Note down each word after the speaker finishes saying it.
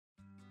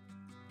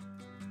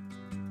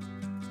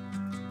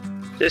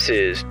This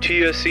is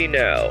TSC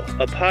Now,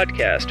 a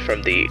podcast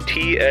from the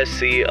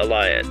TSC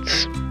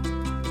Alliance.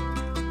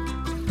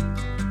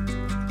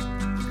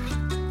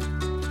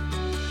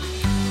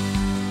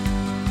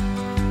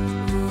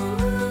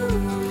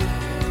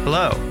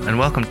 Hello, and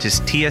welcome to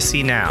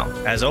TSC Now.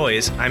 As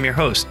always, I'm your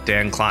host,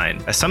 Dan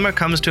Klein. As summer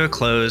comes to a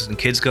close and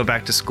kids go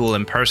back to school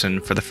in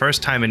person for the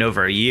first time in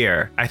over a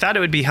year, I thought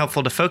it would be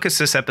helpful to focus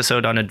this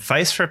episode on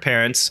advice for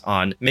parents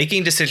on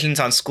making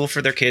decisions on school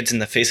for their kids in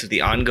the face of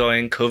the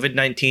ongoing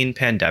COVID-19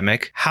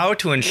 pandemic, how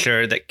to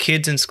ensure that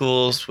kids in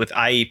schools with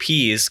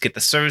IEPs get the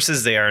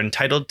services they are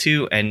entitled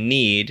to and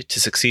need to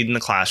succeed in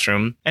the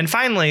classroom, and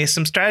finally,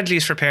 some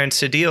strategies for parents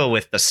to deal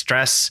with the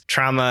stress,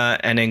 trauma,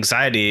 and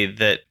anxiety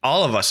that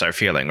all of us are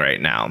feeling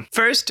right now.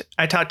 First,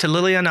 I talked to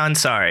Lilian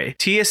Ansari,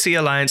 TSC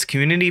Alliance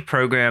Community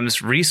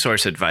Programs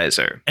Resource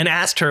Advisor, and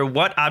asked her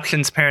what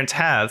options parents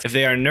have if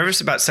they are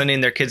nervous about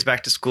sending their kids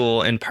back to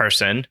school in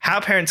person, how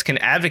parents can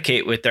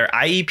advocate with their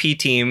IEP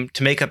team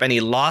to make up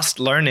any lost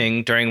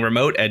learning during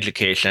remote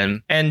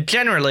education, and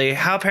generally,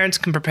 how parents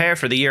can prepare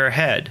for the year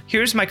ahead.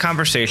 Here's my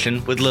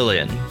conversation with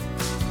Lilian.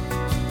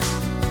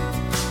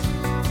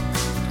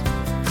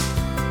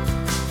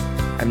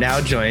 I'm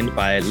now joined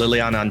by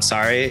Lilian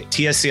Ansari,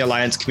 TSC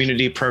Alliance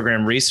Community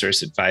Program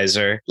Resource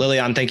Advisor.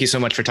 Lilian, thank you so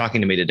much for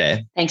talking to me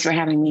today. Thanks for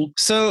having me.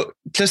 So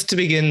just to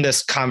begin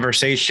this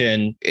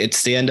conversation,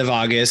 it's the end of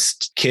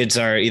August. Kids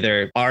are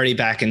either already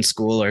back in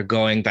school or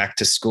going back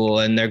to school,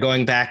 and they're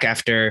going back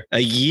after a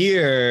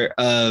year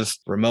of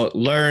remote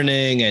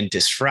learning and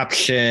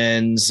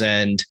disruptions,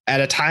 and at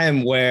a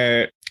time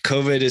where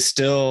COVID is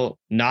still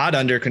not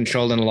under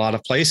control in a lot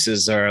of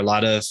places. There are a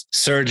lot of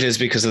surges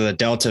because of the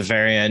Delta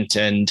variant,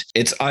 and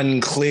it's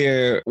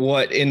unclear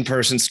what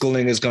in-person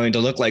schooling is going to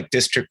look like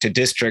district to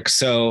district.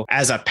 So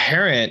as a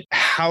parent,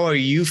 how are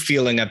you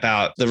feeling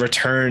about the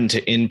return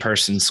to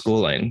in-person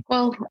schooling?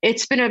 Well,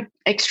 it's been an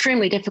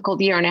extremely difficult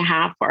year and a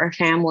half for our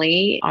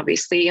family,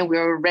 obviously, and we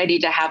were ready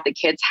to have the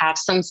kids have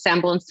some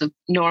semblance of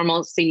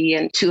normalcy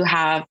and to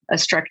have a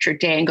structured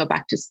day and go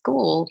back to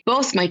school.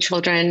 Both my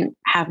children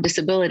have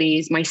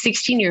disabilities. My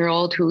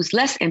 16-year-old, who's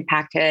less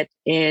impacted,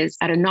 is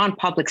at a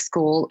non-public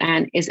school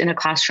and is in a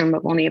classroom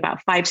of only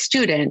about 5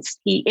 students.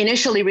 He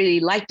initially really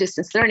liked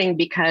distance learning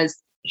because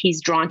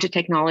he's drawn to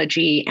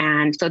technology.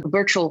 And so the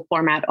virtual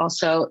format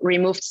also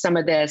removed some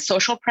of the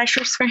social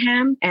pressures for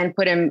him and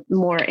put him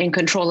more in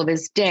control of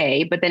his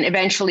day. But then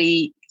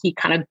eventually he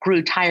kind of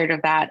grew tired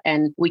of that,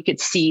 and we could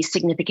see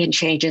significant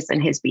changes in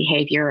his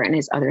behavior and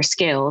his other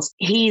skills.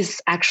 He's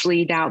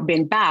actually now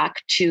been back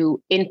to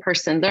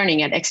in-person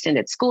learning at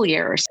extended school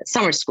years,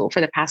 summer school,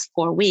 for the past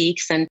 4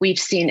 weeks. And we've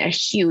seen a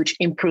huge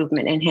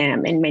improvement in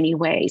him in many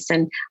ways.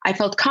 And I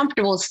felt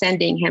comfortable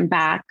sending him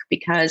back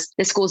because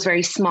the school is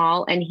very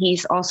small, and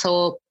he's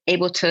also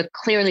able to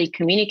clearly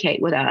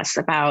communicate with us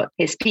about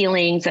his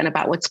feelings and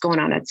about what's going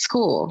on at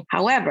school.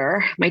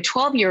 However, my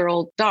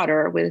 12-year-old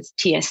daughter with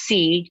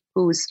TSC,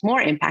 who's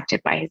more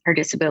impacted by her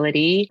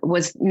disability,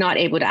 was not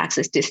able to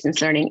access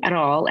distance learning at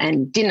all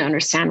and didn't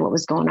understand what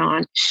was going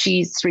on.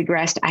 She's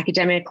regressed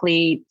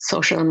academically,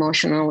 social,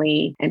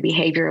 emotionally, and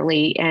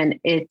behaviorally. And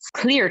it's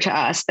clear to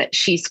us that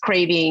she's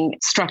craving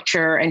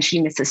structure and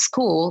she misses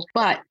school.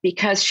 But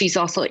because she's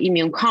also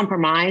immune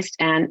compromised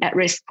and at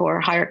risk for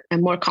higher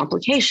and more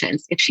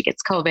complications if she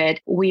gets COVID,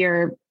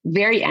 we're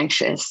very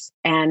anxious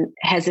and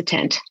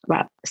hesitant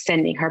about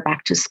sending her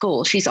back to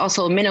school. She's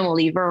also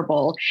minimally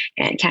verbal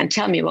and can't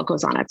tell me what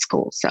goes on at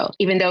school. So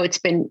even though it's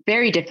been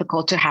very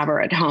difficult to have her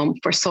at home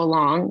for so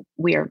long,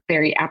 we are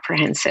very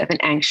apprehensive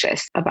and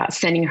anxious about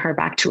sending her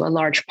back to a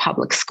large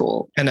public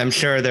school. And I'm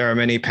sure there are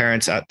many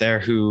parents out there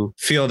who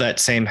feel that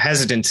same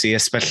hesitancy,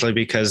 especially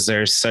because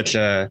there's such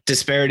a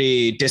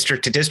disparity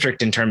district to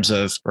district in terms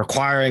of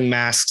requiring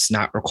masks,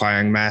 not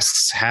requiring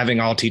masks, having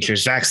all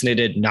teachers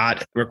vaccinated,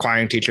 not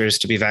requiring teachers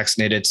to be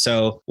vaccinated.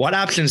 So what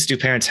options do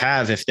parents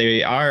have if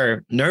they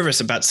are nervous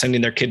about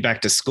sending their kid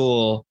back to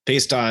school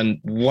based on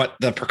what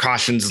the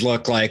precautions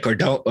look like or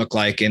don't look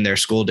like in their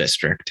school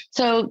district?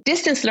 So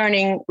distance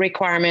learning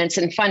requirements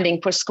and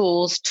funding for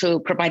schools to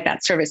provide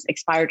that service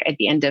expired at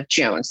the end of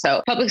June.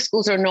 So public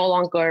schools are no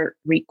longer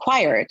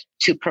required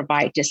to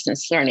provide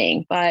distance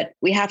learning. But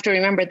we have to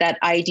remember that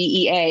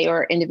IDEA,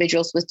 or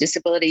Individuals with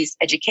Disabilities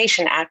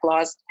Education Act,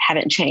 laws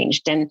haven't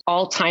changed, and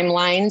all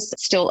timelines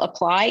still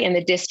apply, and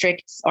the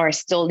districts are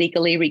still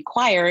legally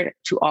required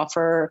to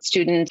offer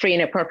students free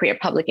and appropriate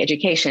public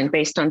education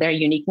based on their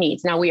unique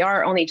needs. Now, we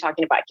are only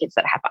talking about kids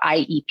that have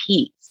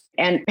IEPs.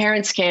 And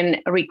parents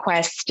can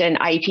request an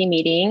IEP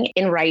meeting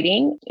in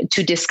writing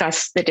to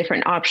discuss the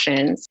different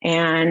options.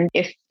 And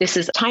if this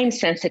is time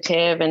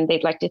sensitive and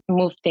they'd like to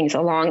move things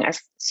along as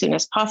soon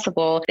as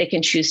possible, they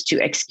can choose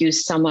to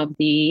excuse some of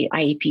the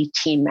IEP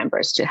team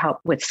members to help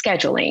with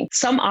scheduling.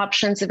 Some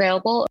options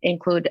available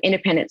include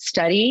independent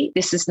study.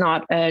 This is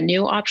not a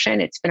new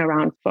option. It's been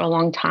around for a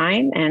long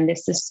time. And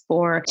this is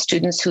for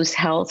students whose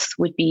health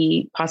would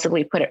be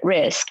possibly put at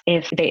risk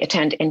if they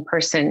attend in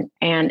person.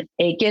 And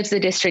it gives the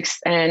districts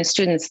an given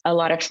students a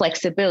lot of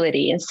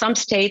flexibility. And some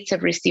states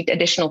have received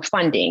additional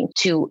funding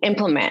to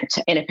implement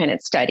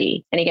independent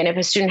study. And again, if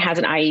a student has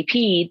an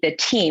IEP, the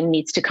team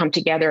needs to come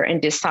together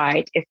and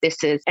decide if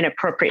this is an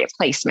appropriate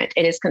placement.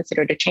 It is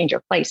considered a change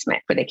of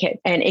placement for the kid,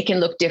 and it can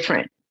look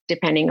different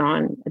depending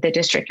on the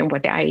district and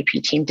what the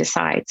IEP team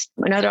decides.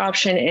 Another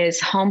option is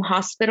home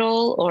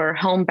hospital or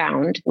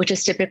homebound, which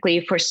is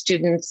typically for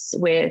students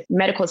with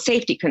medical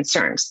safety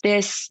concerns.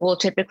 This will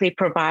typically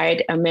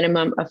provide a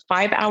minimum of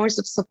 5 hours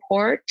of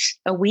support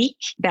a week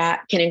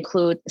that can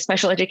include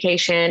special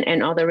education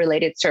and other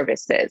related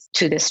services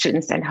to the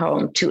students at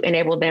home to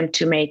enable them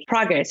to make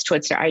progress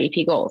towards their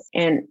IEP goals.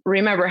 And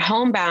remember,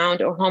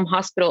 homebound or home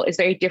hospital is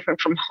very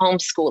different from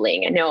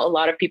homeschooling. I know a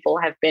lot of people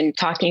have been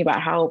talking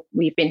about how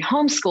we've been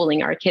homeschooling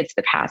our kids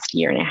the past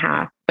year and a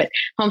half. But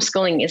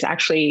homeschooling is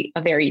actually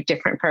a very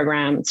different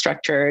program,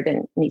 structured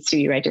and needs to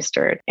be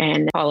registered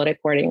and followed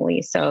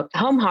accordingly. So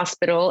home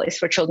hospital is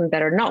for children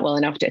that are not well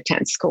enough to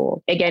attend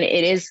school. Again,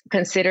 it is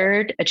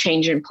considered a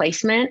change in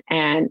placement,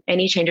 and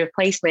any change of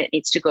placement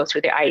needs to go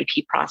through the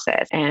IEP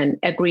process and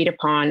agreed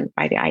upon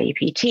by the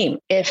IEP team.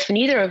 If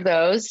neither of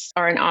those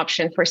are an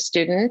option for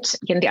student,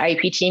 again, the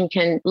IEP team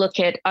can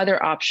look at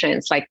other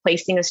options like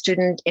placing a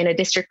student in a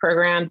district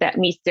program that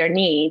meets their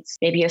needs,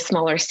 maybe a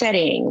smaller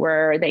setting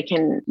where they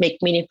can make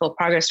meaningful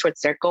progress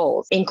towards their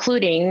goals,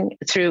 including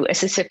through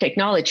assistive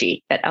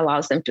technology that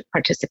allows them to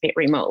participate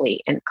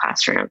remotely in the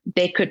classroom.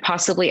 They could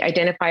possibly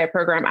identify a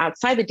program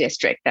outside the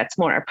district that's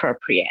more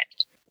appropriate.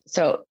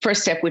 So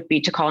first step would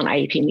be to call an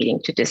IEP meeting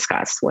to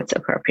discuss what's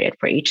appropriate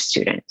for each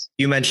student.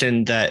 You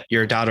mentioned that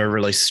your daughter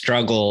really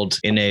struggled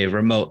in a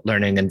remote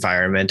learning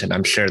environment, and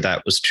I'm sure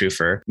that was true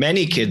for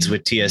many kids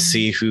with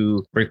TSC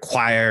who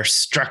require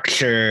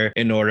structure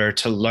in order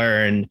to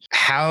learn.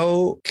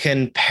 How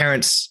can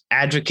parents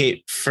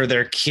advocate for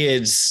their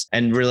kids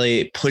and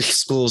really push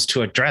schools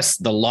to address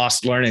the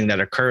lost learning that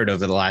occurred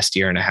over the last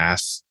year and a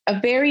half? A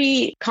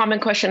very common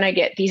question I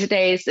get these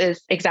days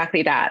is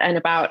exactly that, and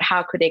about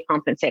how could they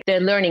compensate the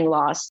learning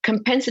loss.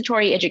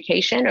 Compensatory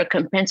education or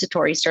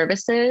compensatory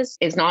services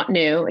is not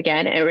new.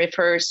 Again, it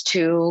refers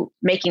to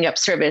making up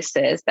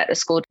services that a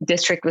school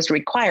district was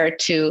required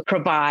to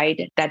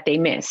provide that they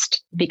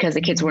missed because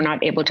the kids were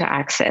not able to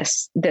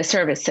access the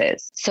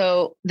services.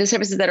 So the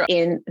services that are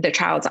in the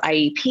child's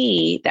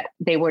IEP that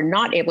they were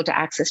not able to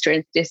access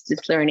during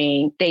distance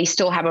learning, they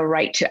still have a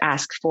right to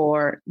ask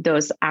for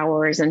those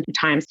hours and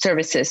time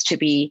services to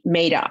be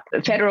made up.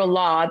 The federal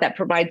law that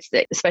provides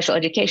the special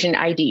education,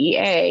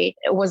 IDEA,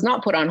 was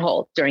not put on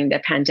hold during the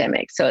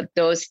pandemic. So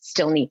those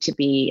still need to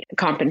be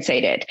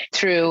compensated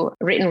through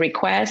written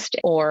request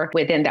or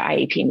within the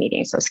IEP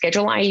meeting. So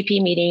schedule an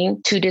IEP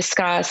meeting to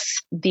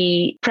discuss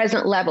the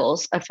present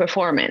levels of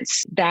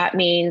performance. That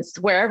means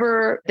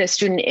wherever the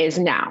student is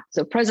now.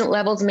 So present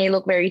levels may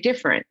look very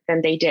different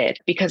than they did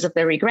because of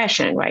the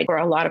regression, right? For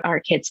a lot of our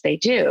kids, they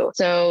do.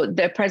 So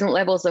the present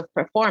levels of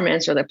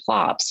performance, or the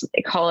PLOPs,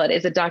 they call it,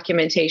 is a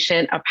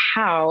documentation of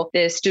how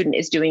the student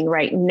is doing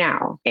right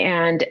now.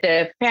 And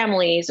the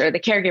families or the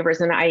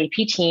caregivers in the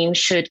IEP team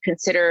should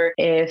consider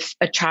if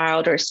a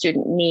child or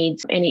student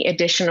needs any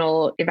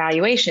additional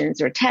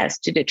evaluations or tests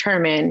to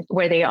determine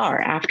where they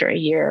are after a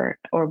year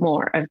or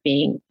more of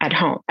being at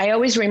home. I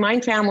always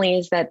remind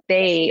families that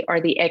they are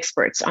the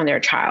experts on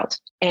their child.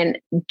 And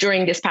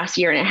during this past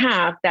year and a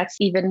half, that's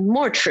even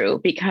more true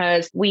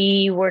because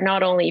we were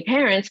not only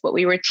parents, but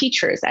we were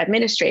teachers,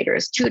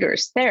 administrators,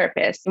 tutors,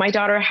 therapists. My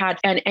daughter had,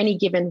 on any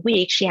given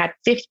week, she had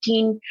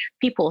 15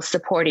 people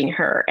supporting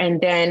her. And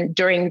then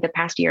during the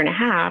past year and a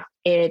half,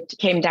 it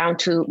came down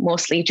to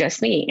mostly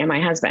just me and my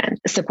husband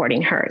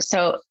supporting her.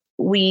 So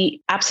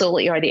we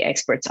absolutely are the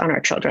experts on our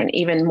children,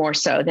 even more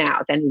so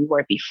now than we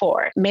were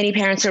before. Many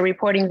parents are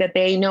reporting that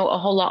they know a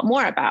whole lot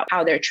more about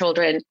how their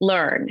children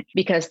learn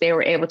because they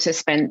were able to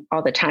spend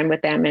all the time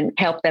with them and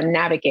help them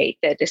navigate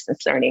the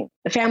distance learning.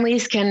 The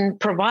families can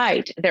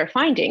provide their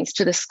findings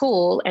to the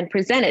school and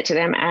present it to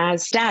them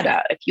as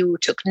data. If you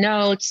took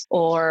notes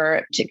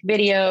or took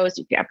videos,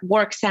 if you have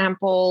work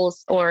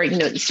samples or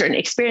certain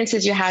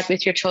experiences you had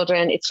with your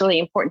children, it's really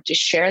important to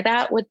share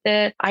that with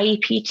the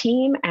IEP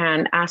team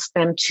and ask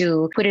them to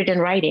put it in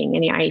writing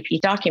in the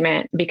IEP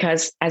document,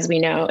 because as we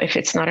know, if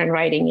it's not in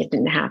writing, it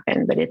didn't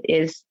happen, but it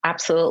is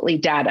absolutely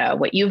data.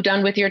 What you've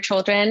done with your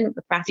children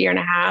the past year and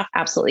a half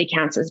absolutely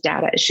counts as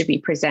data. It should be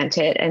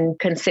presented and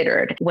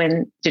considered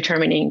when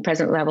determining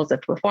present levels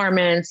of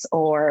performance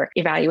or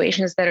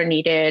evaluations that are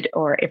needed,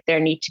 or if there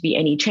need to be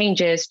any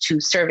changes to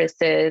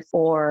services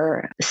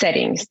or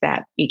settings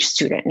that each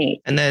student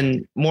needs. And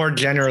then more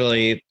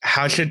generally,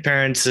 how should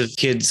parents of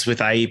kids with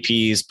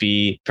IEPs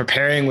be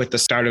preparing with the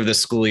start of the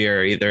school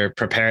year, either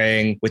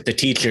preparing with the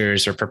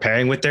teachers or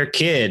preparing with their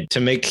kid to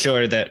make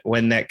sure that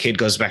when that kid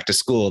goes back to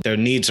school, their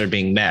needs are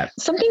being met?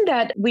 Something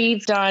that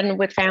we've done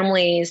with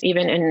families,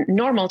 even in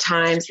normal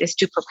times, is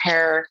to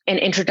prepare an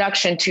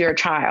introduction to your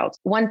child.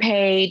 One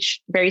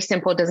page, very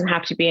simple, doesn't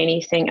have to be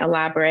anything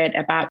elaborate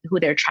about who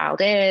their child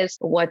is,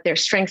 what their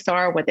strengths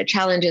are, what their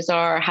challenges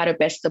are, how to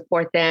best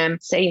support them,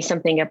 saying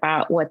something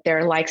about what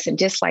their likes and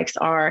dislikes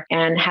are,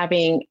 and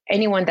having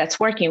anyone that's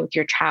working with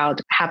your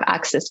child have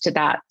access to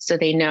that so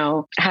they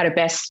know how to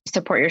best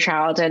support your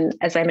child. And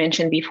as I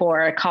mentioned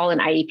before, call an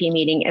IEP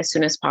meeting as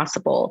soon as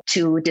possible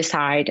to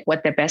decide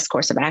what the best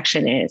course of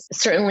action is.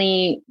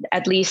 Certainly,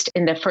 at least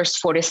in the first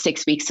 4 to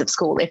 6 weeks of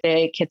school, if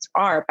the kids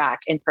are back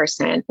in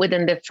person,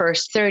 within the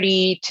first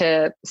 30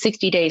 to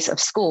 60 days of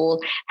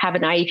school, have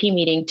an IEP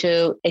meeting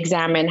to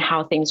examine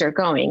how things are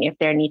going, if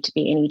there need to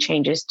be any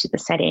changes to the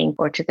setting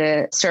or to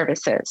the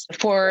services.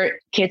 For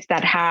kids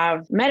that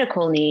have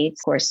medical needs,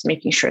 of course,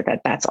 making sure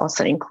that that's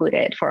also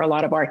included. For a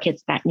lot of our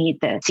kids that need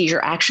the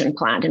seizure action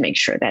plan, to make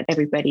sure that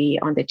everybody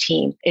on the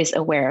team is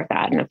aware of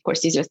that. And of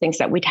course, these are things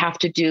that we'd have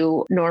to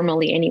do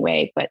normally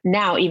anyway, but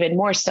now even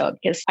more so,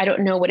 because I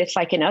don't know what it's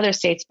like in other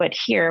states, but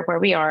here where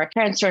we are,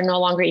 parents are no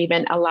longer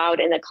even allowed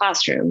in the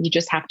classroom. You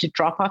just have to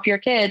drop off your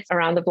kids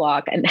around the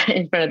block and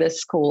in front of the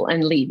school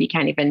and leave. You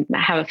can't even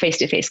have a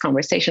face-to-face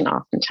conversation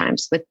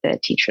oftentimes with the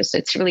teachers. So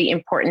it's really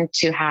important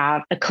to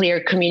have a clear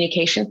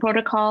communication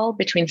protocol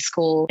between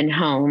school and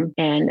home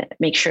and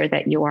make sure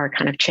that you are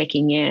kind of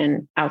checking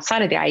in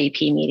outside of the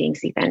IEP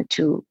meetings even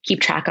to keep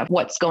track of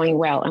what's going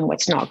well and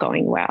what's not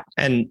going well.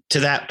 And to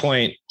that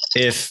point,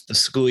 if the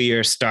school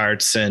year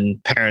starts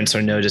and parents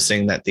are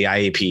noticing that the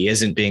IEP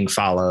isn't being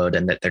followed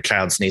and that their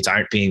child's needs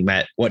aren't being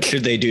met, what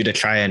should they do to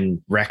try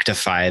and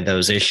rectify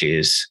those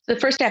issues? The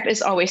first step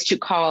is always to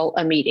call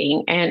a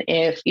meeting. And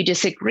if you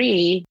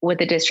disagree with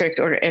the district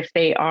or if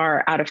they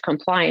are out of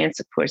compliance,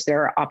 of course,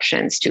 there are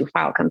options to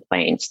file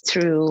complaints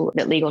through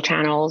the legal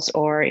channels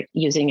or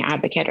using an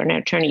advocate or an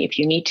attorney if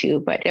you need to.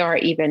 But there are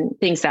even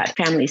things that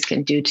families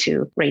can do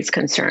to raise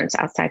concerns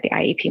outside the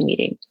IEP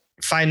meeting.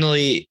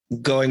 Finally,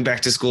 going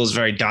back to school is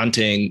very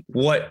daunting.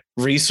 What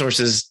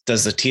resources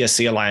does the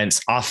TSC Alliance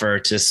offer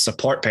to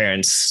support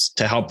parents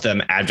to help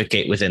them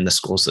advocate within the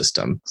school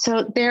system?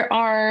 So there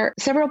are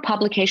several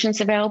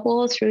publications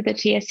available through the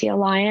TSC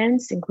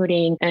Alliance,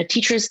 including a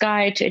teacher's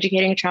guide to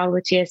educating a child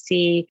with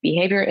TSC,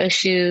 behavior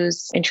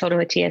issues in children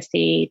with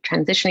TSC,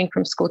 transitioning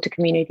from school to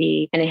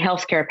community, and a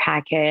healthcare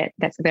packet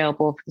that's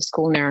available for the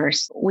school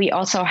nurse. We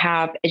also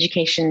have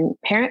education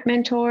parent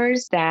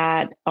mentors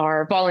that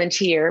are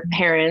volunteer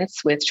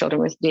parents with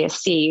children with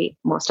TSC,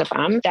 most of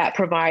them, that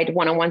provide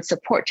one-on-one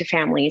support to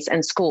families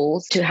and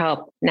schools to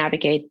help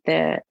navigate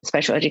the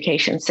special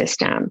education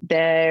system.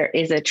 There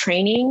is a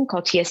training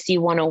called TSC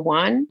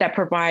 101 that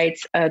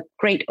provides a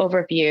great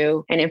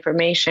overview and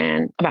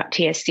information about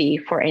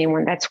TSC for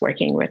anyone that's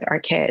working with our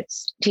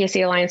kids.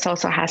 TSC Alliance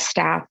also has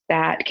staff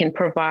that can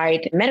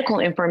provide medical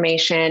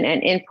information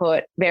and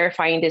input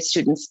verifying the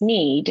student's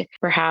need,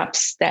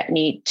 perhaps that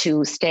need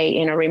to stay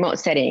in a remote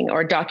setting,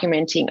 or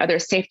documenting other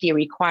safety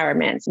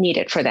requirements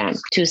needed for them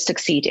to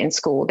succeed in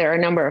school. There are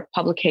a number of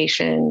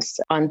publications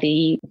on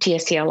the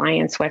TSC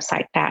Alliance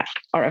website that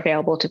are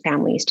available to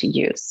families to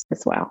use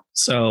as well.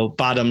 So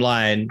bottom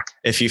line,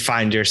 if you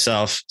find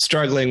yourself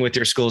struggling with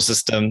your school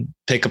system,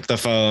 pick up the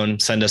phone,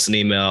 send us an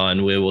email,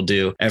 and we will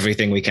do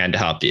everything we can to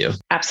help you.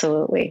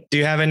 Absolutely. Do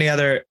you have any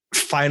other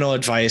final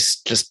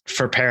advice just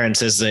for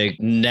parents as they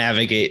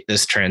navigate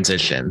this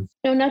transition?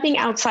 No, nothing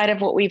outside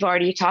of what we've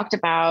already talked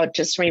about.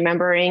 Just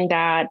remembering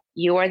that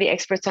you are the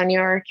experts on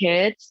your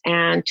kids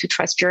and to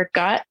trust your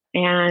gut,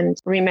 and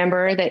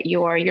remember that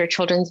you are your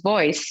children's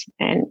voice,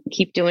 and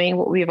keep doing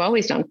what we've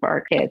always done for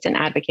our kids and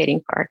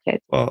advocating for our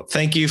kids. Well,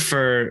 thank you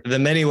for the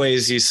many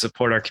ways you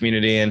support our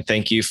community, and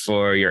thank you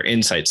for your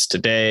insights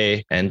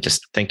today. And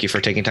just thank you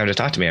for taking time to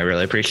talk to me. I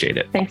really appreciate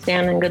it. Thanks,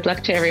 Dan, and good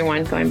luck to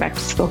everyone going back to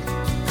school.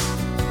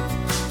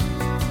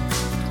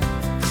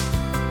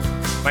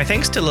 My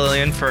thanks to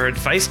Lillian for her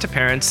advice to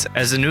parents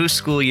as the new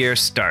school year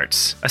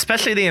starts,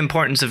 especially the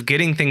importance of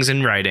getting things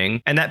in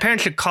writing, and that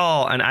parents should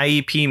call an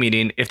IEP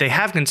meeting if they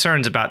have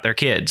concerns about their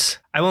kids.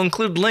 I will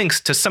include links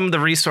to some of the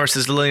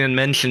resources Lillian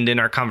mentioned in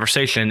our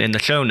conversation in the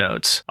show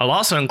notes. I'll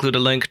also include a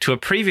link to a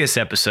previous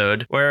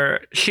episode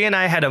where she and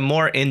I had a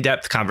more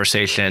in-depth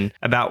conversation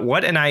about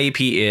what an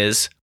IEP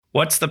is,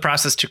 what's the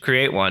process to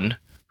create one,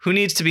 who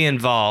needs to be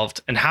involved,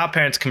 and how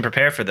parents can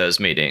prepare for those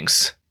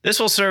meetings. This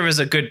will serve as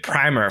a good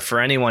primer for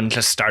anyone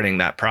just starting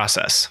that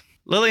process.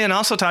 Lillian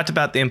also talked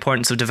about the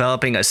importance of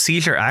developing a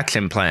seizure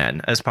action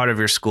plan as part of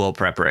your school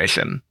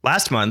preparation.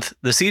 Last month,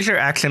 the Seizure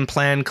Action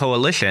Plan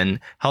Coalition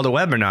held a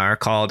webinar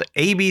called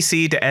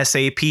ABC to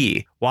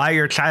SAP, Why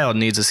Your Child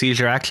Needs a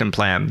Seizure Action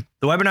Plan.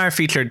 The webinar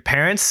featured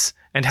parents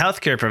and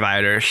healthcare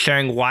providers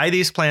sharing why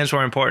these plans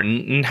were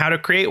important and how to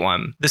create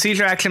one. The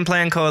Seizure Action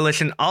Plan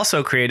Coalition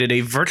also created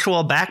a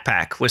virtual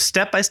backpack with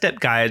step-by-step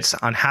guides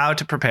on how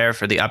to prepare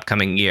for the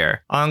upcoming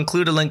year. I'll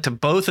include a link to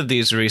both of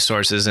these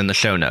resources in the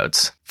show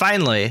notes.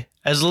 Finally,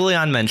 as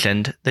Lillian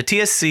mentioned, the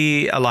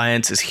TSC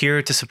Alliance is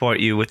here to support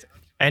you with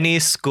any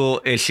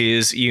school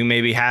issues you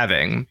may be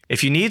having.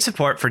 If you need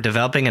support for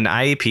developing an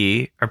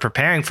IEP or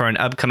preparing for an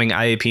upcoming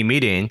IEP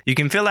meeting, you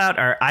can fill out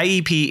our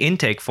IEP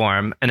intake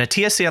form and a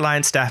TSC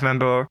Alliance staff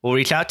member will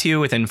reach out to you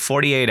within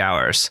 48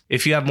 hours.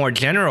 If you have more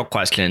general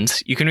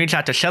questions, you can reach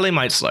out to Shelly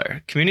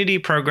Meitzler, Community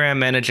Program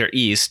Manager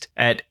East,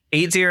 at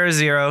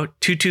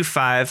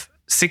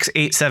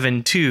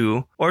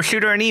 800-225-6872, or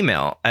shoot her an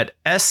email at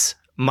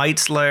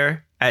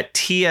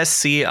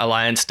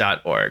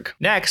smeitzler@tscalliance.org.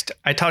 Next,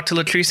 I talked to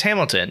Latrice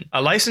Hamilton,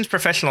 a licensed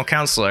professional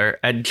counselor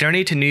at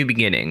Journey to New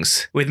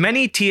Beginnings. With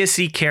many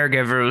TSC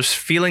caregivers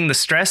feeling the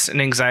stress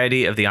and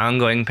anxiety of the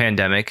ongoing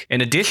pandemic,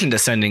 in addition to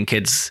sending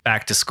kids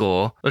back to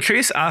school,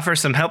 Latrice offers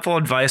some helpful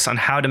advice on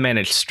how to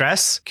manage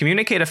stress,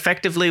 communicate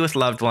effectively with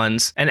loved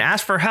ones, and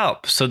ask for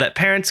help so that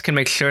parents can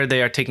make sure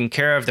they are taking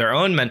care of their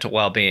own mental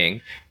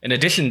well-being, in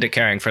addition to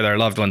caring for their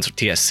loved ones with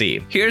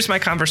TSC. Here's my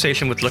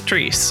conversation with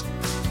Latrice.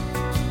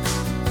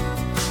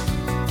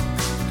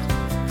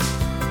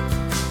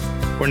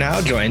 We're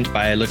now joined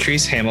by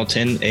Latrice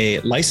Hamilton, a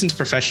licensed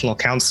professional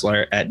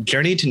counselor at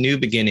Journey to New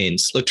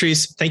Beginnings.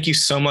 Latrice, thank you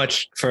so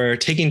much for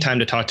taking time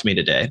to talk to me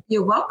today.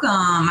 You're welcome.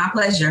 My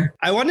pleasure.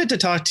 I wanted to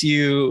talk to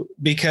you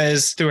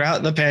because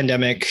throughout the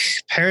pandemic,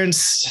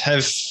 parents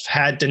have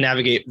had to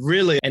navigate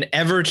really an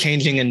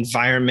ever-changing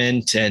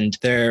environment, and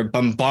they're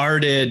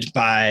bombarded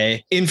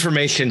by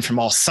information from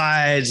all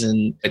sides,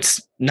 and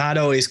it's not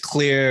always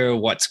clear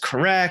what's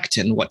correct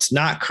and what's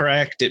not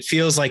correct. It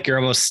feels like you're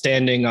almost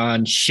standing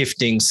on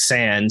shifting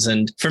sands.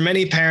 And for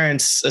many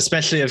parents,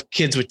 especially of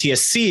kids with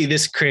TSC,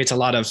 this creates a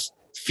lot of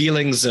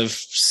feelings of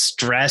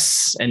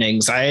stress and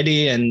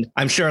anxiety. And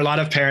I'm sure a lot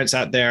of parents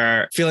out there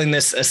are feeling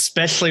this,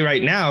 especially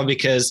right now,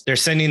 because they're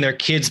sending their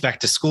kids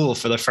back to school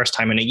for the first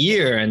time in a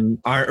year and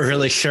aren't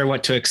really sure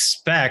what to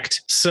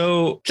expect.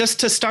 So just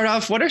to start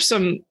off, what are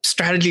some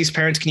strategies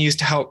parents can use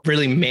to help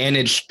really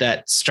manage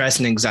that stress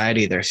and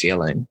anxiety they're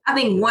feeling? I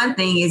think one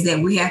thing is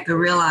that we have to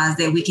realize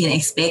that we can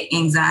expect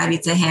anxiety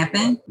to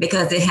happen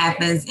because it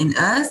happens in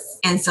us.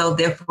 And so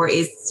therefore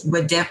it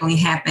would definitely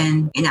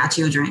happen in our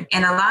children.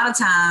 And a lot of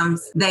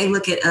times they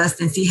look at us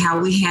and see how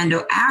we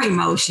handle our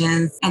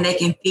emotions and they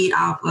can feed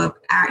off of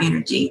our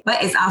energy.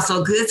 But it's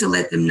also good to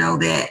let them know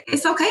that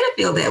it's okay to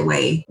feel that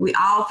way. We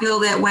all feel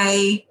that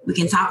way. We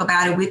can talk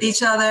about it with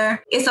each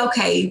other. It's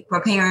okay for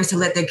parents to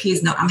let their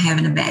kids know, I'm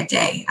having a bad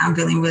day. I'm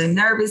feeling really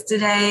nervous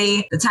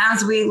today. The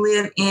times we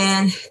live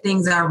in,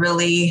 things are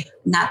really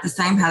not the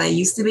same how they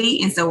used to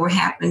be. And so we're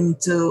having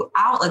to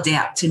all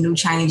adapt to new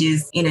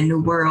changes in a new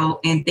world,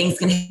 and things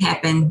can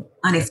happen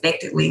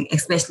unexpectedly,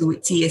 especially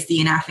with TSC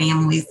in our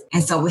families.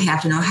 And so we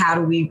have to know, how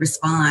do we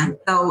respond?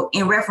 So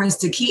in reference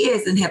to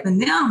kids and helping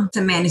them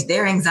to manage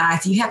their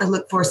anxiety, you have to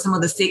look for some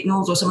of the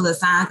signals or some of the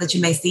signs that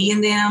you may see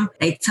in them.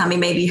 Their tummy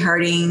may be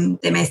hurting.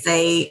 They may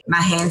say, my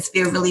hands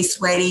feel really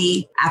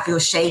sweaty. I feel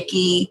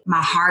shaky.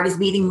 My heart is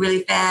beating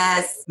really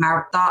fast.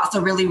 My thoughts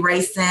are really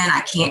racing.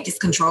 I can't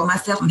just control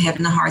myself. I'm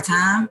having a hard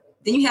time.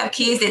 Then you have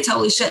kids that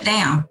totally shut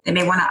down. They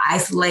may want to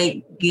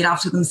isolate, get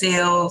off to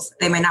themselves.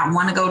 They may not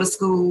want to go to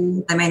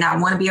school. They may not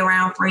want to be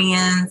around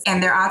friends.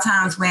 And there are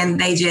times when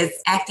they just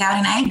act out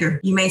in anger.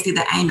 You may see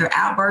the anger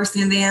outburst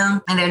in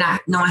them and they're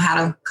not knowing how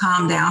to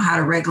calm down, how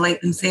to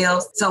regulate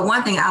themselves. So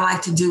one thing I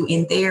like to do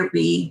in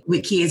therapy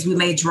with kids, we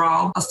may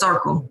draw a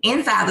circle.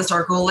 Inside the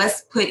circle,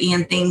 let's put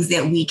in things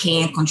that we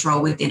can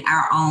control within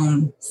our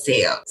own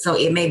self. So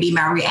it may be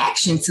my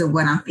reaction to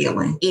what I'm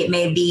feeling. It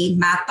may be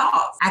my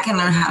thoughts. I can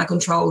learn how to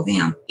control them.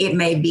 It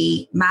may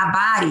be my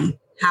body.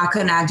 How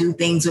can I do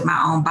things with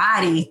my own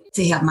body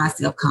to help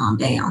myself calm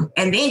down?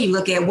 And then you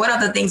look at what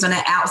are the things on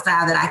the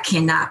outside that I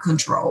cannot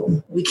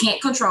control. We can't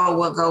control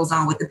what goes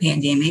on with the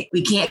pandemic.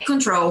 We can't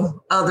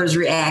control others'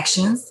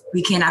 reactions.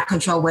 We cannot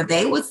control what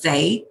they would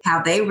say,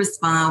 how they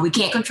respond. We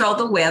can't control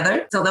the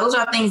weather. So those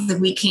are things that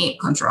we can't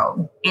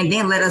control. And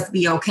then let us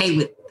be okay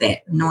with that,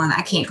 knowing that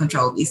I can't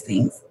control these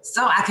things.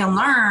 So I can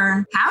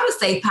learn how to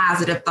say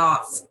positive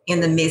thoughts in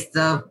the midst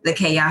of the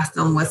chaos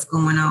of what's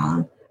going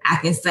on. I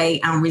can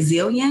say I'm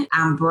resilient,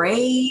 I'm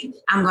brave,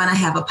 I'm going to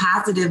have a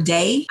positive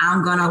day,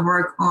 I'm going to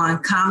work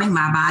on calming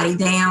my body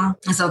down.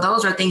 And so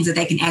those are things that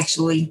they can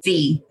actually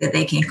see that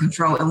they can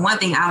control. And one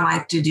thing I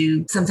like to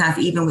do sometimes,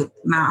 even with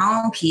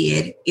my own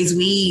kid, is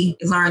we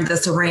learn the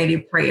serenity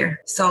prayer.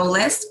 So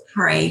let's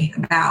pray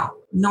about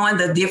knowing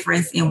the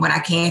difference in what I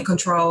can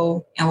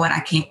control and what I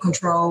can't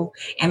control.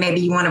 And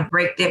maybe you want to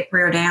break that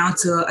prayer down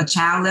to a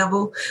child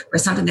level or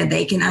something that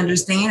they can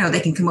understand, or they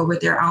can come up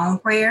with their own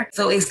prayer.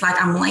 So it's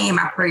like I'm laying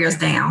my prayers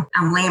down.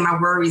 I'm laying my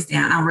worries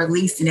down. I'm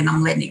releasing it.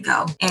 I'm letting it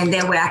go. And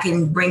that way I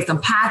can bring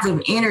some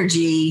positive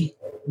energy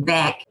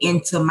back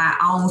into my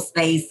own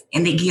space,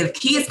 and they give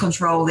kids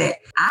control that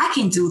I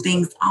can do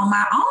things on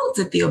my own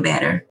to feel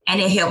better.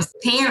 And it helps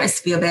parents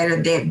feel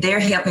better that they're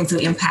helping to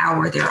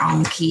empower their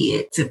own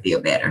kid to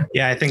feel better.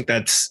 Yeah, I think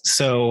that's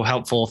so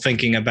helpful,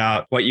 thinking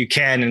about what you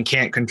can and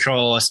can't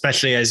control,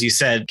 especially as you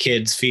said,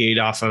 kids feed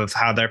off of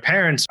how their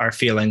parents are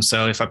feeling.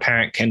 So if a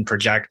parent can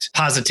project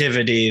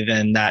positivity,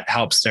 then that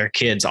helps their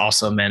kids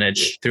also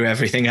manage through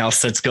everything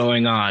else that's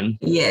going on.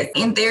 Yes.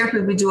 In therapy,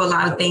 we do a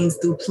lot of things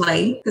through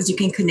play because you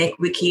can connect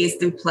with with kids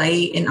through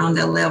play and on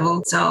their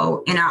level.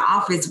 So in our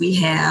office, we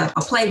have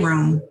a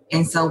playroom.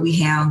 And so we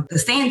have the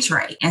sand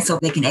tray. And so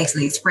they can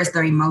actually express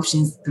their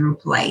emotions through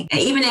play. And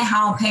even at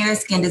home,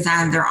 parents can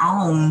design their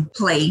own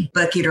play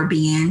bucket or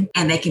bin,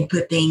 and they can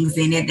put things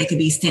in it that could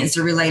be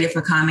sensor related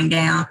for calming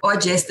down, or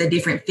just the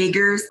different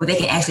figures where they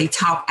can actually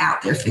talk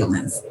out their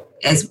feelings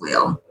as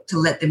well, to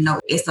let them know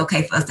it's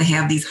okay for us to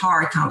have these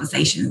hard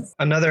conversations.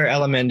 Another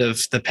element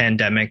of the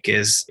pandemic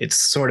is it's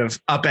sort of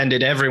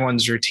upended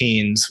everyone's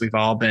routines. We've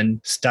all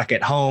been stuck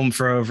at home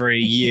for over a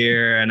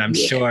year. And I'm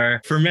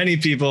sure for many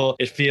people,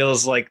 it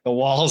feels like the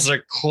walls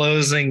are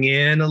closing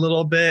in a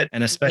little bit.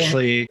 And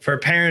especially for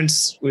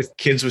parents with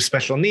kids with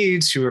special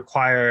needs who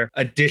require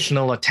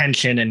additional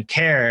attention and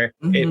care,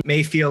 it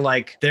may feel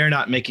like they're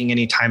not making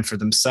any time for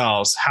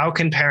themselves. How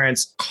can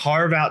parents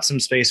carve out some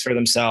space for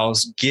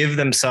themselves, give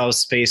themselves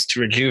space to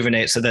rejuvenate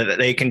so that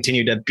they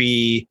continue to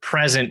be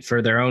present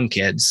for their own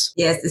kids?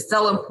 Yes, it's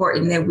so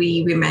important that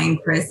we remain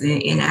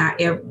present in our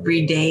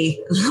everyday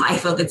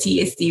life of the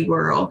TSC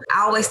world.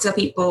 I always tell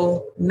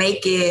people,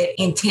 make it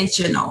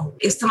intentional.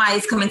 If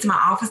somebody's coming to my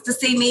office to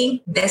see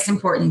me, that's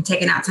important,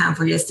 taking out time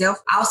for yourself.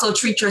 Also,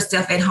 treat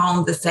yourself at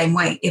home the same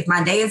way. If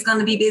my day is going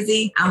to be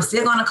busy, I'm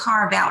still going to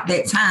carve out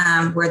that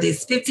time, whether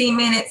it's 15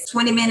 minutes,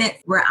 20 minutes,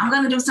 where I'm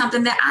going to do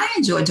something that I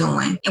enjoy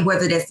doing. And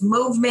whether that's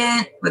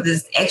movement, whether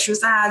it's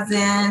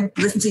exercising,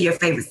 listen to your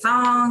favorite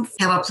songs,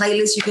 have a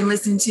playlist you can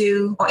listen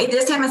to, or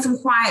just having some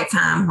quiet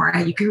time where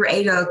you can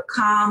create a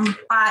calm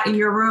spot in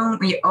your room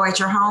or at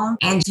your home,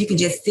 and you can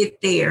just sit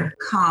there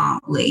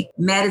calmly,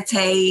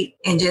 meditate,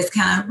 and just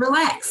kind of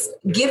relax.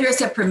 Give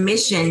yourself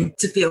permission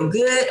to feel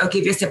good, or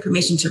give yourself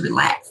permission to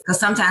relax. Because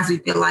sometimes we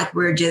feel like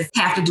we're just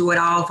have to do it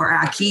all for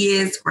our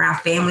kids, for our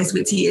families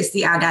with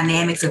TSC. Our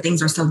dynamics of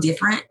things are so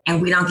different,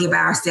 and we don't give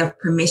ourselves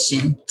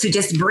permission to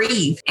just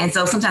breathe. And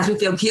so sometimes we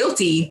feel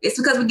guilty. It's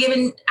because we're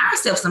giving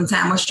ourselves some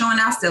time or showing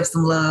ourselves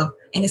some love.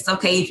 And it's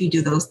okay if you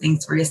do those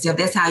things for yourself.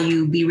 That's how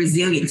you be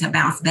resilient to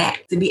bounce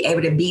back, to be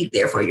able to be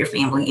there for your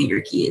family and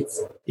your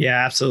kids.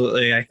 Yeah,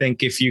 absolutely. I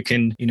think if you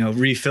can,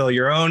 refill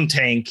your own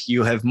tank,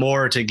 you have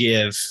more to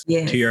give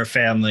to your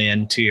family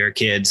and to your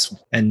kids.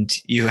 And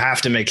you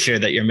have to make sure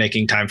that you're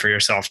making time for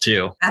yourself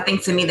too. I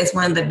think to me, that's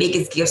one of the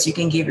biggest gifts you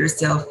can give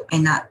yourself,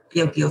 and not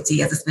feel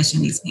guilty as a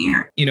special needs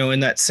parent. In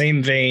that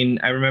same vein,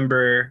 I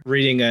remember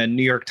reading a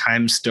New York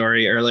Times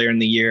story earlier in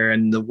the year,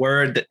 and the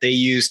word that they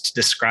used to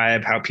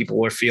describe how people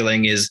were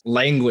feeling is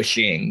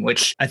languishing,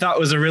 which I thought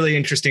was a really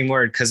interesting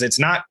word, because it's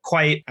not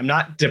quite, I'm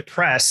not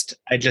depressed.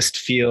 I just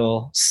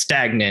feel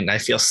stagnant. I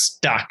feel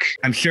stuck.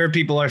 I'm sure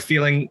people are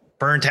feeling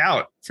burnt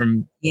out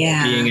from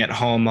being at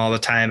home all the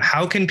time.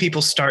 How can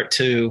people start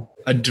to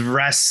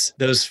address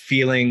those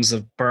feelings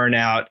of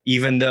burnout,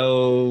 even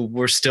though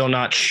we're still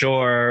not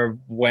sure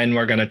when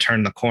we're going to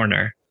turn the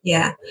corner?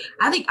 Yeah,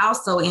 I think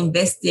also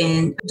invest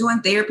in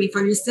doing therapy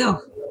for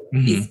yourself.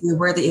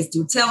 Whether it's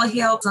through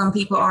telehealth, some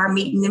people are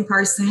meeting in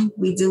person.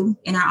 We do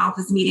in our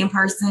office meet in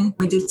person.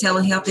 We do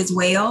telehealth as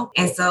well.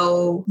 And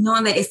so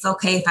knowing that it's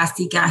okay if I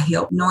seek out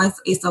help, knowing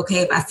it's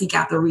okay if I seek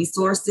out the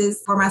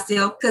resources for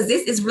myself, because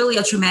this is really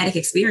a traumatic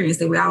experience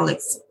that we all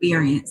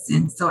experience.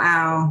 And so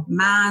our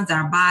minds,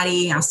 our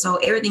body, our soul,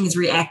 everything is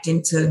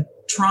reacting to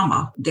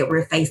trauma that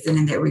we're facing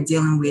and that we're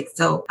dealing with.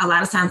 So a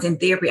lot of times in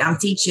therapy, I'm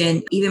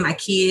teaching even my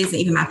kids and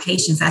even my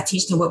patients, I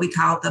teach them what we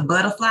call the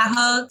butterfly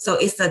hug. So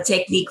it's a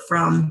technique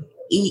from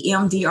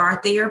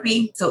EMDR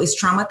therapy. So it's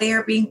trauma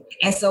therapy.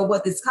 And so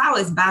what this called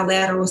is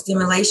bilateral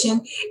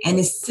stimulation, and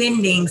it's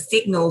sending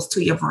signals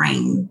to your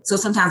brain. So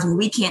sometimes when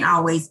we can't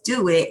always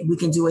do it, we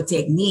can do a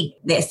technique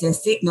that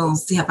sends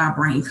signals to help our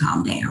brain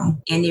calm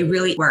down. And it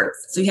really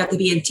works. So you have to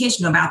be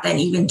intentional about that, and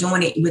even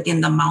doing it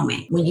within the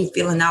moment. When you're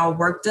feeling all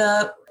worked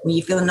up, when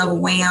you're feeling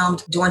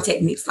overwhelmed, doing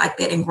techniques like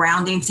that and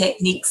grounding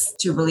techniques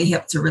to really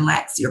help to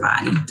relax your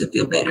body to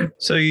feel better.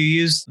 So you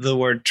use the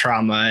word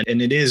trauma, and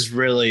it is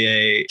really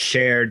a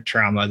shared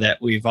trauma that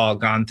we've all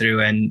gone through.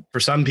 And for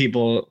some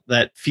people,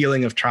 that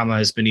feeling of trauma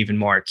has been even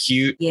more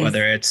acute,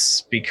 whether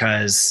it's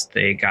because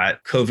they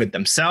got COVID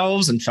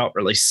themselves and felt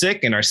really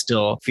sick and are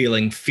still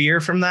feeling fear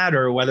from that,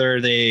 or whether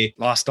they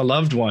lost a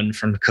loved one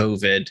from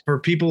COVID. For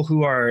people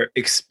who are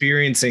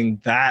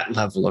experiencing that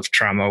level of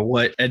trauma,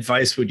 what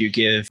advice would you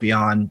give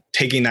beyond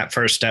taking that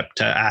first step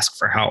to ask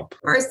for help?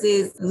 First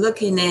is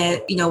looking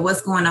at,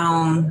 what's going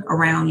on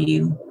around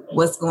you,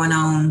 what's going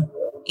on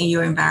in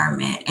your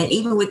environment, and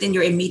even within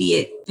your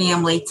immediate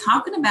family,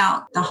 talking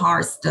about the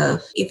hard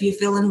stuff. If you're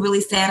feeling really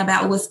sad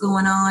about what's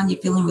going on, you're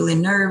feeling really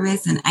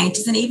nervous and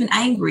anxious and even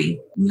angry,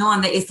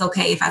 knowing that it's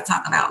okay if I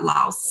talk about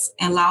loss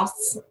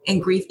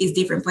and grief is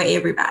different for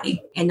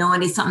everybody. And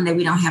knowing it's something that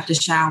we don't have to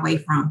shy away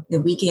from,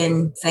 that we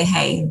can say,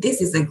 hey,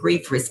 this is a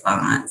grief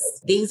response.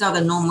 These are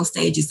the normal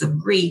stages of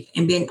grief,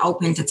 and being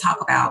open to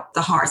talk about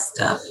the hard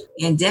stuff.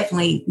 And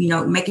definitely,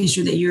 making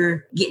sure that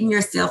you're getting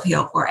yourself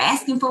help or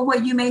asking for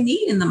what you may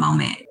need in the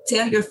moment.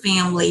 Tell your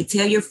family,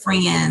 tell your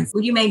friends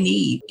what you may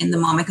need in the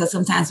moment, because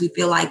sometimes we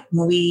feel like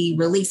when we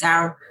release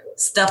our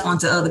stuff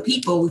onto other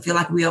people, we feel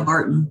like we're a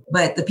burden.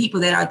 But the people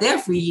that are there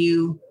for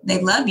you,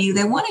 they love you.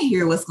 They want to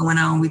hear what's going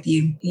on with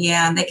you.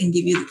 Yeah, they can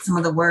give you some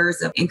of the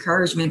words of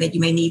encouragement that you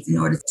may need in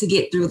order to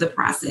get through the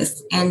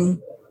process. And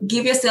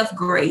give yourself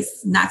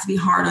grace, not to be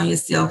hard on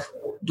yourself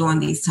during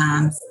these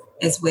times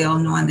as well,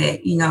 knowing that,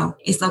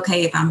 it's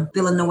okay if I'm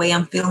feeling the way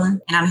I'm feeling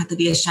and I don't have to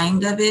be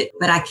ashamed of it,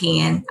 but I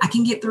can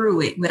get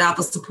through it without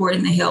the support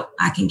and the help.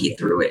 I can get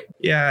through it.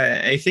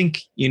 Yeah, I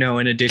think, in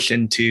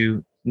addition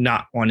to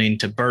not wanting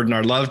to burden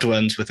our loved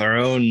ones with our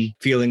own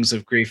feelings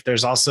of grief,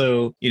 there's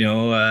also,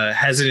 a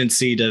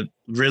hesitancy to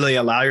really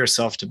allow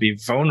yourself to be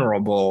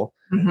vulnerable.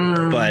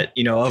 Mm-hmm. But,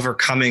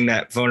 overcoming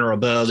that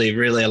vulnerability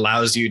really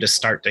allows you to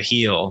start to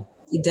heal.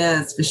 It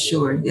does, for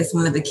sure. That's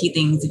one of the key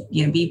things,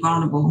 be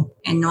vulnerable.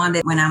 And knowing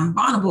that when I'm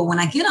vulnerable, when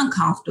I get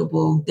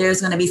uncomfortable,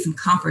 there's going to be some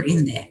comfort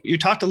in that. You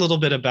talked a little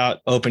bit about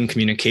open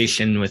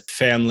communication with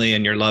family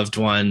and your loved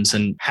ones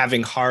and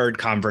having hard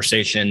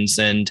conversations.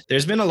 And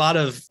there's been a lot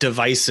of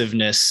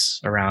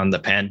divisiveness around the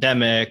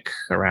pandemic,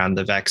 around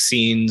the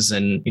vaccines.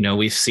 And,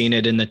 we've seen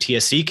it in the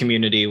TSC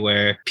community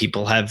where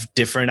people have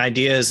different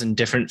ideas and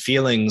different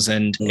feelings.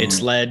 And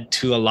it's led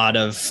to a lot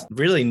of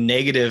really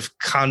negative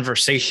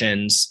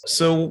conversations.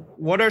 So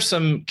what are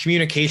some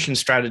communication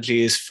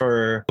strategies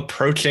for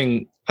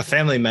approaching a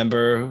family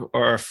member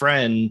or a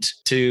friend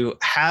to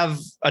have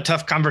a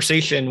tough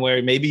conversation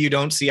where maybe you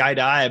don't see eye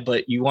to eye,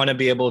 but you want to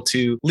be able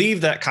to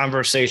leave that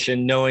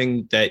conversation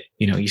knowing that,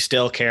 you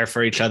still care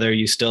for each other,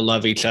 you still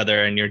love each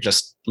other, and you're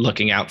just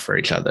looking out for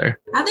each other?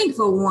 I think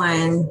for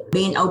one,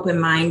 being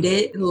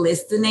open-minded,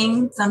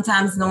 listening,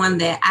 sometimes knowing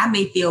that I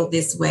may feel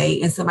this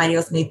way and somebody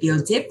else may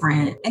feel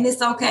different. And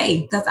it's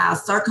okay because our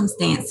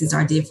circumstances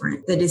are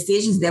different. The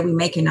decisions that we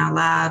make in our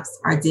lives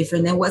are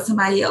different than what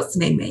somebody else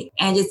may make.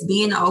 And just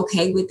being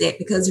okay with that,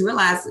 because you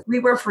realize we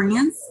were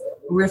friends,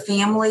 we're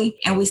family,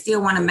 and we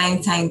still want to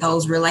maintain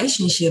those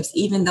relationships,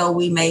 even though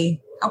we may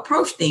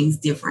approach things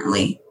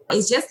differently.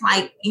 It's just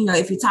like,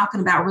 if you're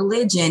talking about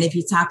religion, if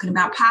you're talking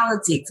about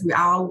politics, we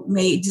all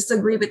may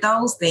disagree with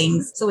those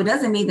things. So it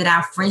doesn't mean that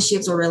our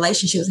friendships or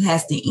relationships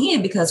has to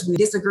end because we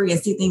disagree and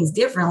see things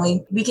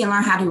differently. We can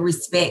learn how to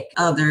respect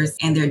others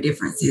and their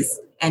differences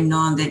and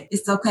knowing that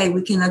it's okay.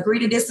 We can agree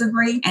to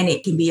disagree and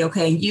it can be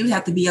okay. And you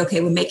have to be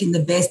okay with making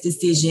the best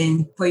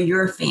decision for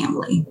your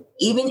family,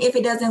 even if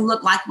it doesn't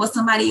look like what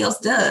somebody else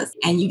does.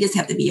 And you just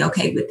have to be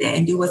okay with that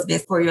and do what's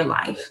best for your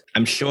life.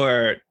 I'm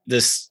sure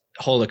this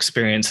whole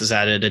experience has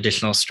added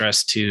additional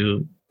stress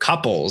to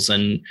couples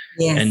and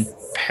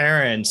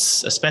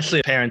parents,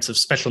 especially parents of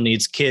special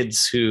needs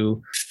kids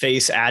who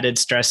face added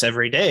stress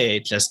every day,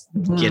 just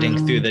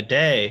getting through the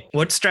day.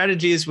 What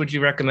strategies would you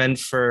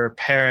recommend for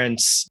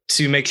parents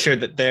to make sure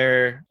that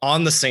they're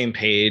on the same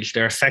page,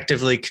 they're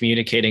effectively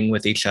communicating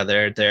with each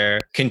other, they're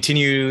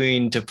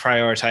continuing to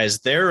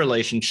prioritize their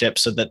relationship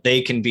so that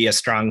they can be a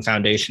strong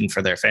foundation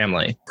for their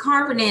family?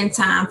 Carving in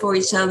time for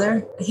each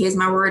other. Here's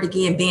my word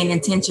again, being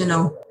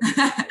intentional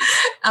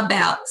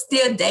about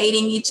still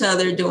dating each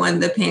other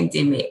during the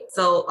pandemic.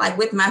 So like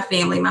with my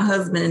family, my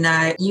husband and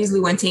I, usually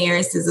when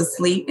Terrence is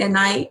asleep at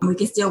night, we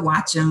can still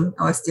watch him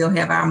or still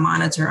have our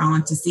monitor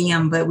on to see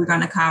him. But we're going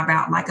to carve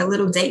out like a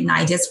little date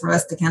night just for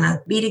us to kind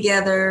of be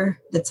together,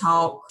 to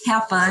talk,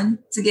 have fun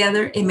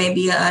together. It may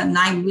be a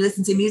night we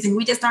listen to music.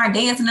 We just start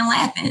dancing and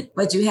laughing,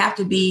 but you have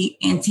to be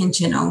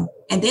intentional.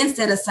 And then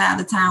set aside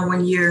the time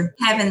when you're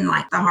having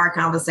like the hard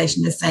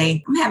conversation to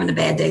say, I'm having a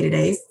bad day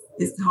today.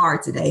 It's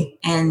hard today.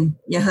 And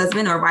your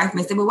husband or wife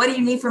may say, well, what do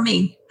you need from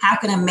me? How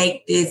can I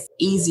make this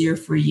easier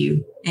for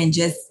you? And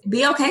just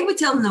be okay with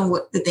telling them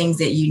what the things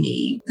that you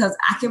need. Because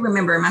I can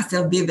remember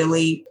myself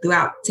vividly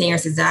throughout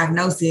Terrence's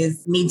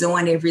diagnosis, me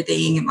doing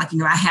everything. And like,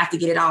 I have to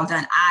get it all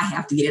done. I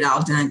have to get it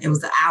all done. It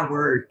was an I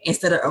word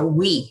instead of a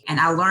we. And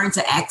I learned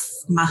to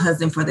ask my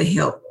husband for the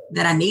help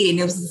that I needed. And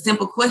it was a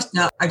simple question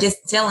of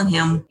just telling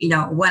him,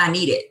 what I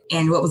needed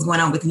and what was going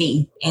on with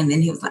me. And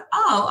then he was like,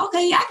 oh,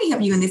 okay, yeah, I can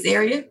help you in this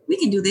area. We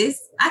can do this.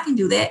 I can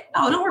do that.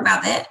 Oh, don't worry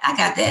about that. I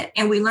got that.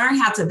 And we learn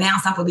how to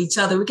bounce off of each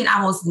other. We can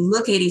almost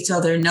look at each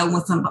other and know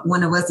when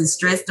one of us is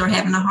stressed or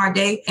having a hard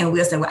day. And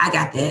we'll say, well, I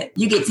got that.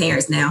 You get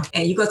Terrence now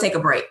and you go take a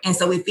break. And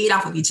so we feed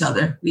off of each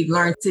other. We've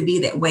learned to be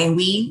that way. And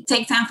we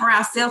take time for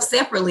ourselves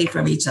separately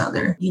from each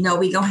other.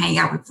 We go hang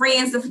out with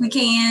friends if we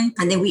can.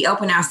 And then we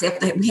open ourselves.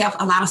 We have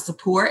a lot of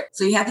support.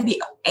 So you have to be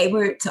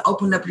able to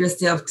open up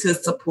yourself to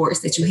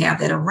supports that you have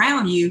that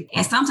around you.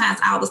 And sometimes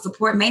all the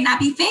support may not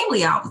be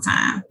family all the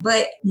time,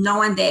 but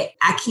knowing that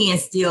I can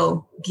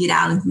still get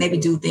out and maybe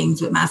do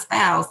things with my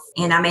spouse.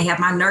 And I may have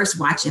my nurse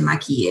watching my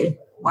kid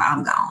while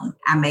I'm gone.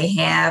 I may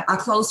have a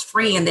close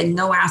friend that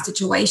know our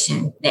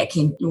situation that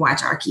can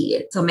watch our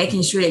kid. So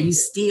making sure that you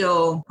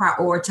still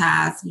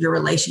prioritize your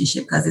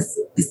relationship because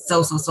it's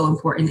so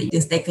important that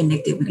you stay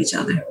connected with each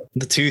other.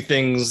 The two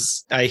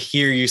things I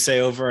hear you say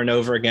over and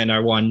over again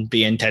are one,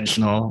 be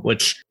intentional,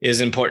 which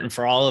is important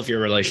for all of your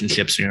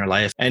relationships in your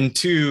life. And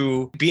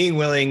two, being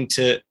willing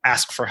to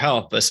ask for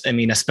help. I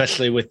mean,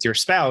 especially with your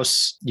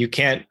spouse, you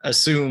can't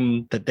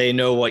assume that they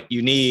know what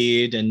you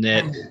need and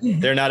that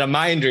they're not a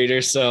mind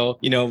reader. So,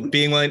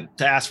 being willing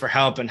to ask for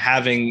help and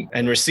having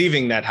and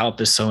receiving that help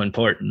is so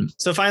important.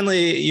 So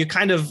finally, you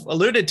kind of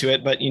alluded to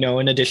it, but,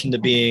 in addition to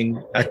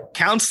being a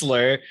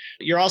counselor,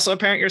 you're also a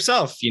parent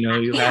yourself.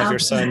 You have your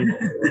son,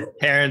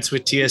 parents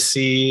with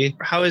TSC.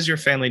 How is your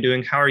family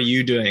doing? How are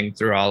you doing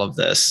through all of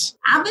this?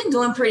 I've been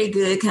doing pretty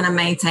good, kind of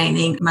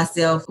maintaining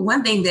myself.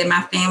 One thing that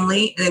my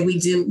family, that we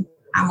do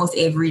almost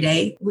every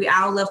day, we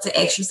all love to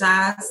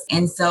exercise.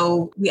 And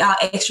so we all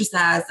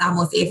exercise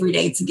almost every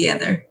day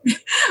together.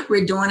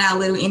 We're doing our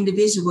little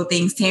individual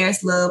things.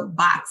 Terrence loves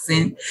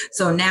boxing.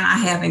 So now I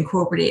have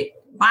incorporated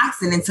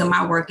boxing into my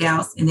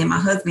workouts. And then my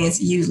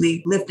husband's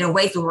usually lifting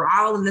weights. So we're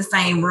all in the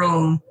same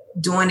room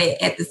doing it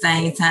at the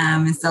same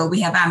time. And so we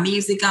have our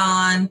music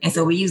on. And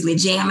so we usually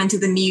jam into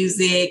the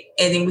music,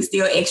 and then we're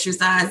still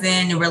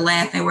exercising and we're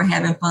laughing, we're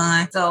having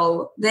fun.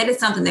 So that is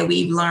something that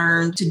we've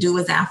learned to do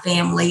as our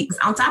family.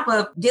 On top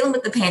of dealing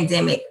with the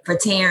pandemic, for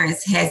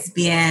Terrence has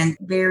been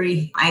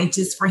very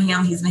anxious for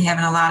him. He's been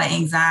having a lot of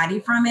anxiety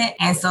from it.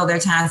 And so there are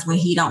times when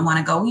he don't want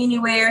to go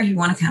anywhere. He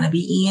want to kind of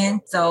be in.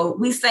 So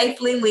we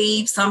safely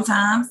leave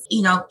sometimes,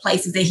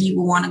 places that he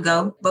will want to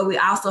go. But we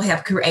also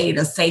have created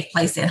a safe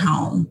place at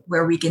home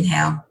where we can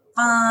have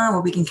fun,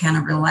 where we can kind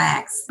of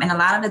relax. And a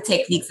lot of the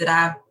techniques that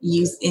I've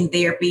used in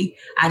therapy,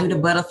 I do the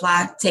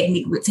butterfly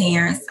technique with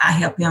Terrence. I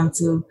help him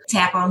to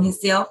tap on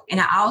himself. And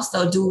I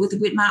also do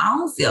it with my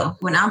own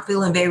self. When I'm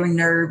feeling very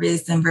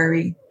nervous and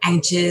very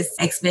anxious,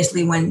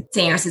 especially when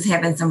Terrence is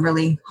having some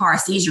really hard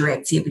seizure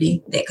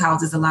activity that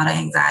causes a lot of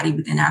anxiety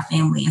within our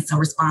family and some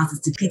responses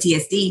to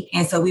PTSD.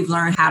 And so we've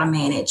learned how to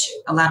manage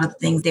a lot of the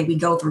things that we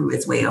go through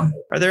as well.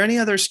 Are there any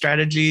other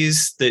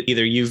strategies that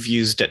either you've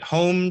used at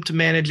home to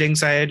manage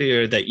anxiety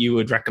or that you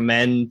would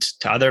recommend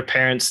to other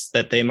parents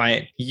that they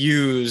might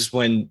use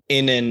when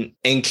in an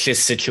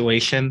anxious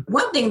situation?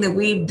 One thing that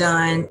we've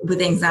done with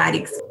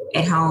anxiety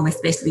at home,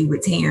 especially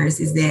with Terrence,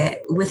 is that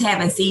with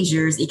having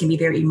seizures, it can be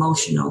very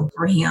emotional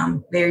for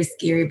him, very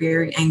scary,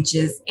 very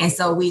anxious. And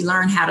so we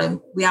learn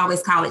we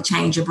always call it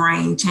change your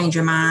brain, change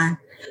your mind.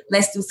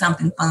 Let's do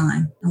something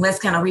fun and let's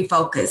kind of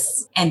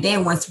refocus. And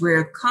then once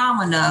we're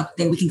calm enough,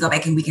 then we can go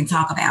back and we can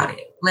talk about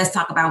it. Let's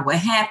talk about what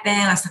happened.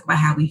 Let's talk about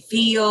how we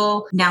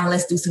feel. Now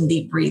let's do some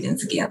deep breathing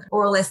together,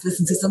 or let's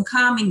listen to some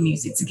calming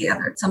music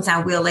together.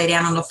 Sometimes we'll lay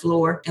down on the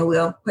floor and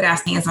we'll put our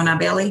hands on our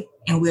belly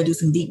and we'll do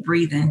some deep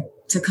breathing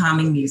to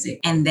calming music.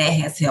 And that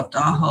has helped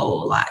a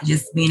whole lot.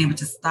 Just being able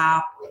to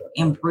stop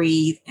and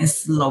breathe and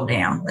slow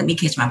down. Let me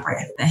catch my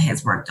breath. That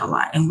has worked a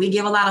lot. And we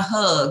give a lot of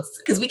hugs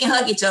because we can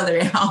hug each other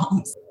at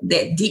home.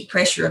 That deep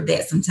pressure of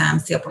that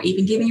sometimes helps, or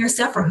even giving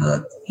yourself a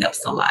hug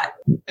helps a lot.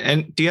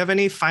 And do you have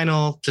any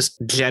final,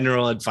 just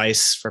general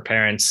advice for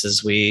parents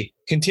as we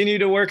continue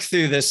to work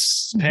through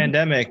this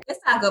pandemic?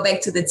 I'll go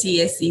back to the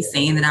TSC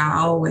saying that I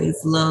always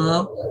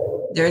love.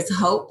 There's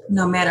hope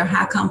no matter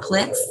how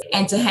complex,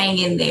 and to hang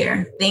in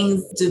there.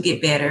 Things do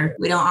get better.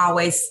 We don't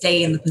always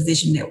stay in the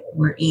position that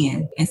we're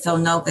in. And so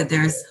know that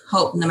there's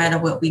hope no matter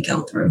what we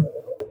go through.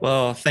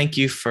 Well, thank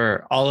you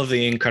for all of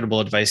the incredible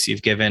advice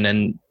you've given.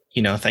 And,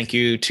 thank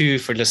you too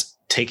for just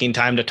taking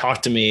time to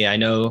talk to me. I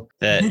know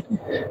that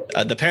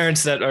the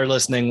parents that are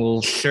listening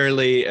will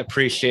surely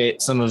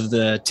appreciate some of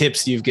the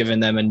tips you've given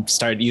them and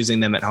start using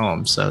them at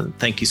home. So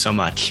thank you so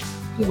much.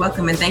 You're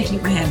welcome. And thank you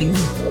for having me.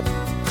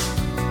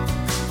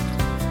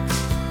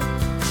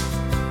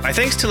 My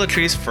thanks to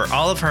Latrice for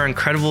all of her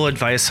incredible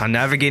advice on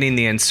navigating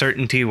the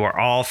uncertainty we're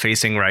all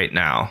facing right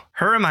now.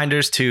 Her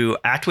reminders to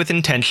act with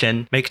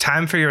intention, make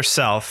time for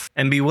yourself,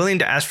 and be willing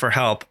to ask for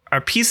help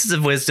are pieces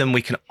of wisdom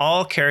we can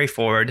all carry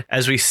forward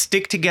as we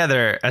stick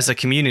together as a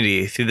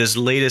community through this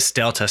latest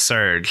Delta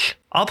surge.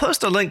 I'll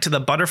post a link to the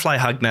butterfly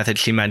hug method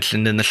she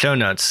mentioned in the show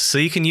notes so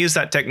you can use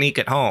that technique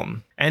at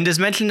home. And as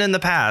mentioned in the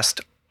past,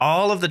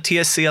 all of the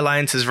TSC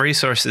Alliance's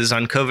resources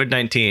on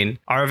COVID-19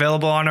 are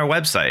available on our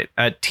website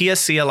at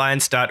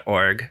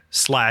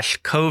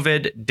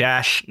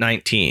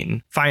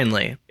tscalliance.org/COVID-19.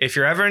 Finally, if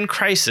you're ever in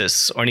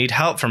crisis or need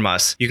help from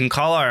us, you can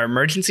call our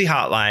emergency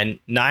hotline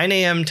 9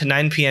 a.m. to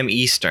 9 p.m.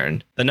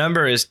 Eastern. The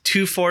number is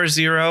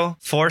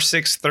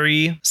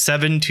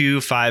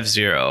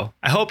 240-463-7250.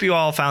 I hope you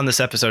all found this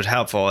episode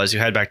helpful as you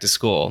head back to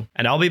school,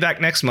 and I'll be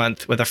back next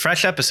month with a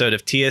fresh episode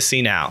of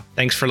TSC Now.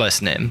 Thanks for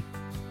listening.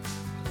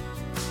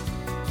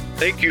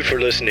 Thank you for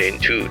listening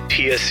to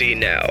TSC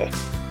Now.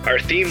 Our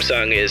theme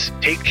song is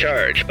Take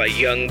Charge by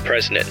Young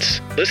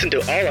Presidents. Listen to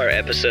all our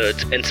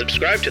episodes and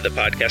subscribe to the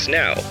podcast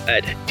now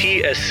at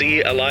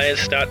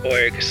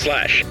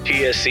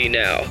tscalliance.org/TSC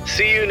Now.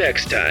 See you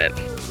next time.